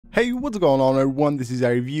Hey, what's going on everyone, this is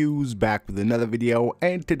iReviews back with another video,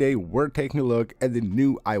 and today we're taking a look at the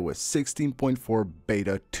new iOS 16.4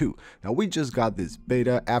 Beta 2. Now we just got this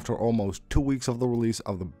beta after almost 2 weeks of the release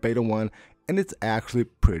of the Beta 1, and it's actually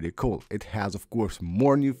pretty cool. It has of course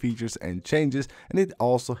more new features and changes, and it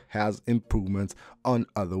also has improvements on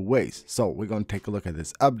other ways. So we're going to take a look at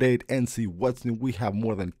this update and see what's new. We have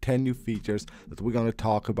more than 10 new features that we're going to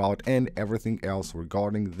talk about and everything else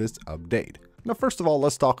regarding this update. Now first of all,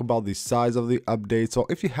 let's talk about the size of the update. So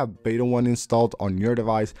if you have Beta 1 installed on your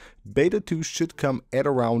device, Beta 2 should come at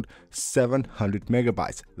around 700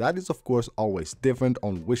 megabytes. That is of course always different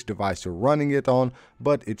on which device you're running it on,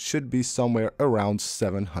 but it should be somewhere around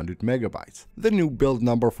 700 megabytes. The new build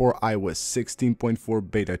number for iOS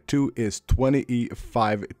 16.4 Beta 2 is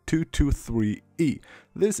 20E5223E.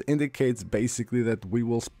 This indicates basically that we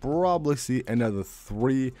will probably see another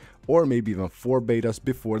 3 or maybe even 4 betas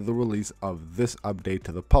before the release of this update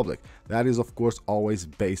to the public. That is of course always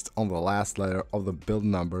based on the last letter of the build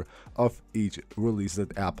number of each release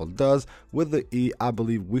that Apple does. With the E, I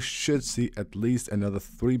believe we should see at least another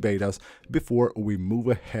 3 betas before we move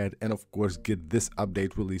ahead and of course get this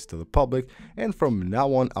update released to the public. And from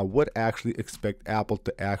now on, I would actually expect Apple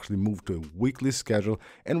to actually move to a weekly schedule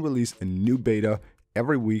and release a new beta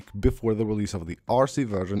every week before the release of the RC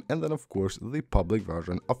version, and then of course the public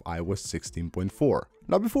version of iOS 16.4.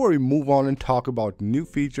 Now before we move on and talk about new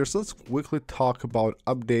features, let's quickly talk about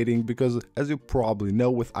updating, because as you probably know,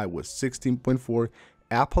 with iOS 16.4,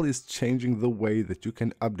 Apple is changing the way that you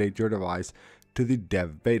can update your device to the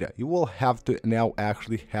dev beta. You will have to now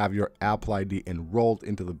actually have your Apple ID enrolled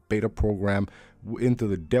into the beta program, into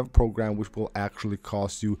the dev program, which will actually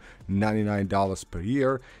cost you $99 per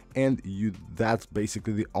year, and that's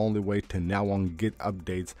basically the only way to now on get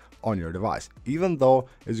updates on your device. Even though,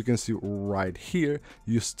 as you can see right here,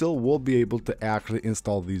 you still will be able to actually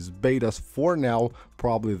install these betas for now.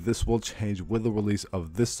 Probably this will change with the release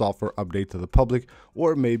of this software update to the public,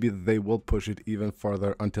 or maybe they will push it even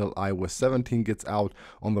further until iOS 17 gets out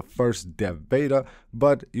on the first dev beta,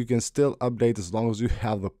 but you can still update as long as you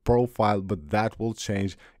have the profile, but that will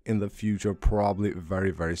change in the future, probably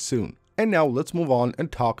very soon. And now let's move on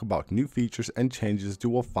and talk about new features and changes you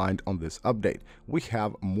will find on this update. We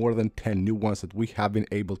have more than 10 new ones that we have been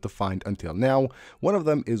able to find until now. One of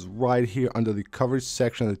them is right here under the coverage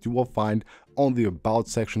section that you will find on the about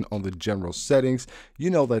section on the general settings. You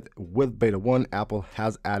know that with Beta 1, Apple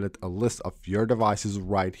has added a list of your devices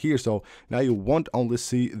right here. So now you won't only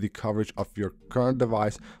see the coverage of your current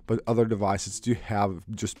device, but other devices you have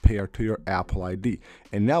just paired to your Apple ID.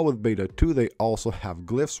 And now with Beta 2, they also have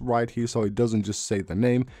glyphs right here. So it doesn't just say the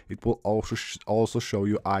name, it will also show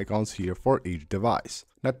you icons here for each device.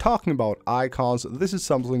 Now talking about icons, this is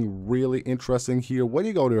something really interesting here. When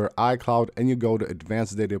you go to your iCloud and you go to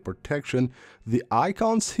Advanced Data Protection, the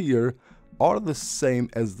icons here are the same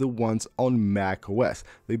as the ones on macOS.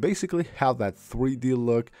 They basically have that 3D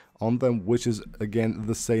look on them, which is again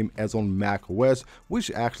the same as on macOS,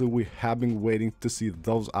 which actually we have been waiting to see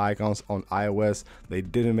those icons on iOS. They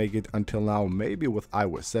didn't make it until now. Maybe with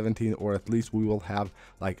iOS 17, or at least we will have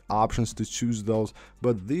like options to choose those,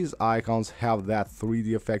 but these icons have that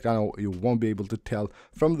 3D effect. I know you won't be able to tell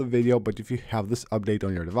from the video, but if you have this update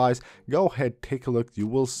on your device, go ahead, take a look. You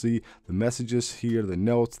will see the messages here, the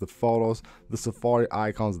notes, the photos, the Safari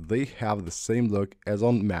icons. They have the same look as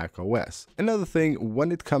on macOS. Another thing,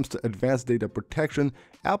 when it comes to advanced data protection,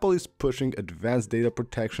 Apple is pushing advanced data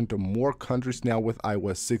protection to more countries now with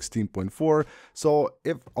iOS 16.4. So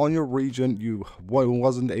if on your region you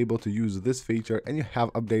wasn't able to use this feature and you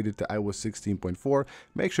have updated to iOS 16.4,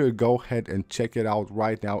 make sure you go ahead and check it out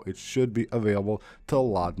right now. It should be available to a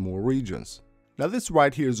lot more regions. Now this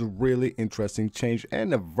right here is a really interesting change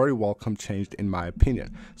and a very welcome change in my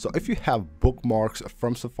opinion. So if you have bookmarks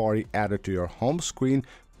from Safari added to your home screen,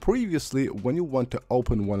 previously, when you want to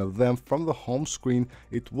open one of them from the home screen,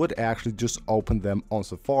 it would actually just open them on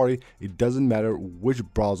Safari. It doesn't matter which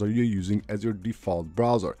browser you're using as your default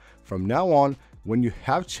browser. From now on, when you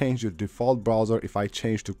have changed your default browser, if I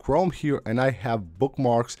change to Chrome here and I have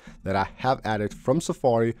bookmarks that I have added from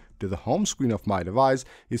Safari to the home screen of my device,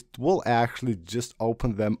 it will actually just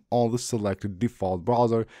open them on the selected default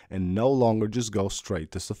browser and no longer just go straight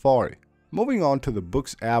to Safari. Moving on to the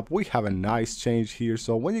Books app, we have a nice change here.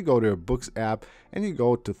 So when you go to your Books app and you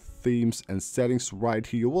go to themes and settings right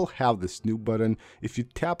here, you will have this new button. If you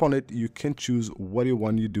tap on it, you can choose what you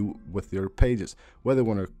want to do with your pages, whether you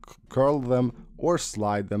want to curl them or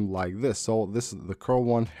slide them like this. So the curl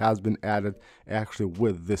one has been added actually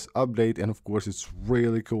with this update, and of course it's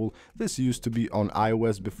really cool. This used to be on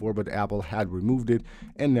iOS before, but Apple had removed it,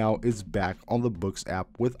 and now it's back on the Books app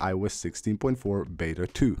with iOS 16.4 beta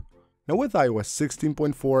 2. Now with iOS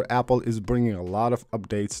 16.4, Apple is bringing a lot of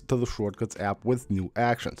updates to the Shortcuts app with new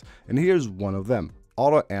actions, and here's one of them: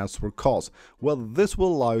 auto answer calls. Well, this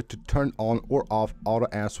will allow you to turn on or off auto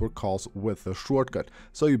answer calls with a shortcut.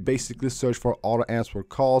 So you basically search for auto answer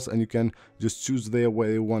calls and you can just choose there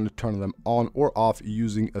where you want to turn them on or off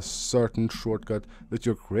using a certain shortcut that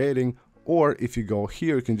you're creating. Or if you go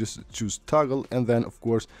here, you can just choose toggle, and then of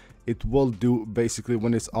course it will do basically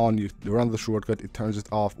when it's on, you run the shortcut, it turns it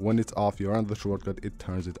off. When it's off, you run the shortcut, it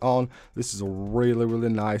turns it on. This is a really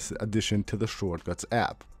nice addition to the Shortcuts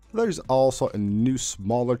app. There's also a new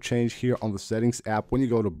smaller change here on the settings app. When you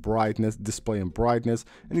go to brightness, display and brightness,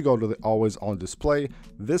 and you go to the always on display,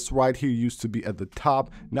 this right here used to be at the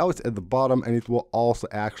top, now it's at the bottom, and it will also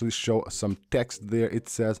actually show some text there. It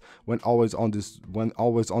says when always on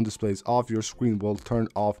display is off, your screen will turn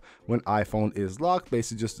off when iPhone is locked.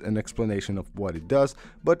 Basically just an explanation of what it does,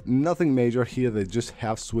 but nothing major here. They just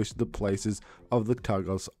have switched the places of the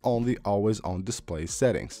toggles on the always on display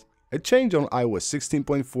settings. A change on iOS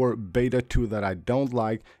 16.4 beta 2 that I don't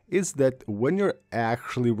like is that when you're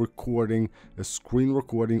actually recording a screen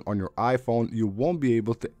recording on your iPhone, you won't be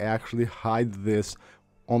able to actually hide this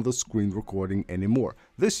on the screen recording anymore.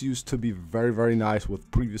 This used to be very nice with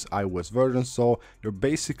previous iOS versions. So you're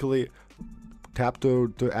basically tap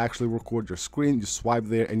to actually record your screen, you swipe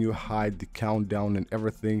there and you hide the countdown and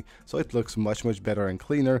everything, so it looks much better and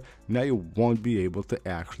cleaner. Now you won't be able to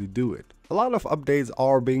actually do it. A lot of updates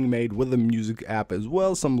are being made with the Music app as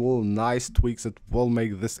well, some little nice tweaks that will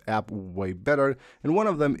make this app way better, and one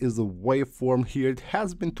of them is the waveform here. It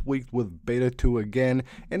has been tweaked with beta 2 again,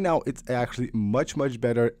 and now it's actually much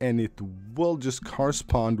better, and it will just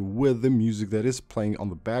correspond with the music that is playing on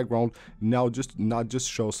the background, now not just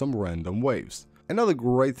show some random waves. Another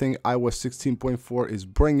great thing iOS 16.4 is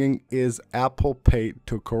bringing is Apple Pay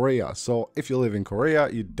to Korea. So if you live in Korea,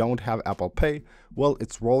 you don't have Apple Pay, well,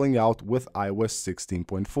 it's rolling out with iOS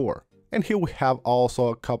 16.4. And here we have also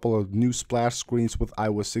a couple of new splash screens with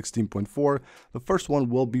iOS 16.4. The first one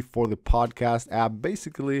will be for the podcast app,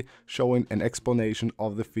 basically showing an explanation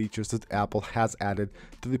of the features that Apple has added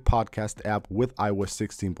to the podcast app with iOS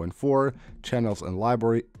 16.4, channels and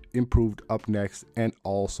library improved up next, and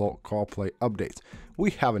also CarPlay updates.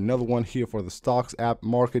 We have another one here for the stocks app,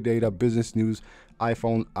 market data, business news,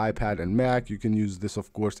 iPhone, iPad, and Mac. You can use this,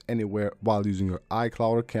 of course, anywhere while using your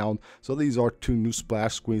iCloud account. So these are two new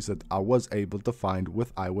splash screens that I was able to find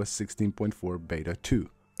with iOS 16.4 beta 2.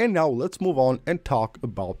 And now let's move on and talk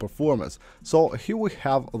about performance. So here we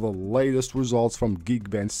have the latest results from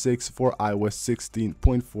Geekbench 6 for iOS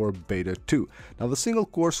 16.4 beta 2. Now the single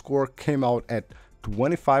core score came out at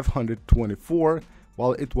 2524,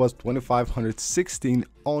 while it was 2516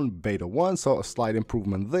 on beta 1, so a slight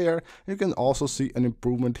improvement there. You can also see an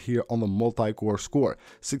improvement here on the multi-core score,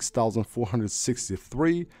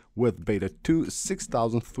 6463 with beta 2,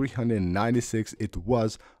 6396 it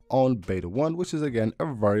was on beta 1, which is again a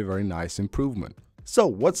very nice improvement. So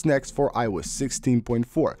what's next for iOS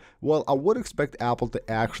 16.4? Well, I would expect Apple to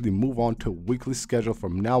actually move on to a weekly schedule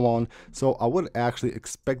from now on, so I would actually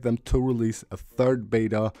expect them to release a third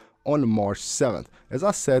beta on March 7th. As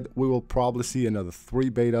I said, we will probably see another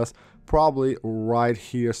 3 betas, probably right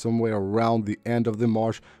here somewhere around the end of the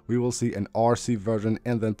March. We will see an RC version,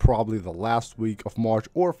 and then probably the last week of March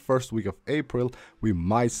or first week of April, we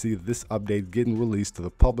might see this update getting released to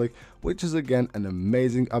the public, which is again an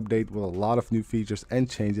amazing update with a lot of new features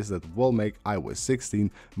and changes that will make iOS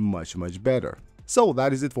 16 much better. So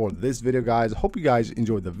that is it for this video, guys. Hope you guys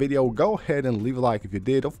enjoyed the video. Go ahead and leave a like if you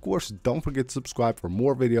did. Of course, don't forget to subscribe for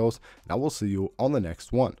more videos, and I will see you on the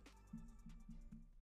next one.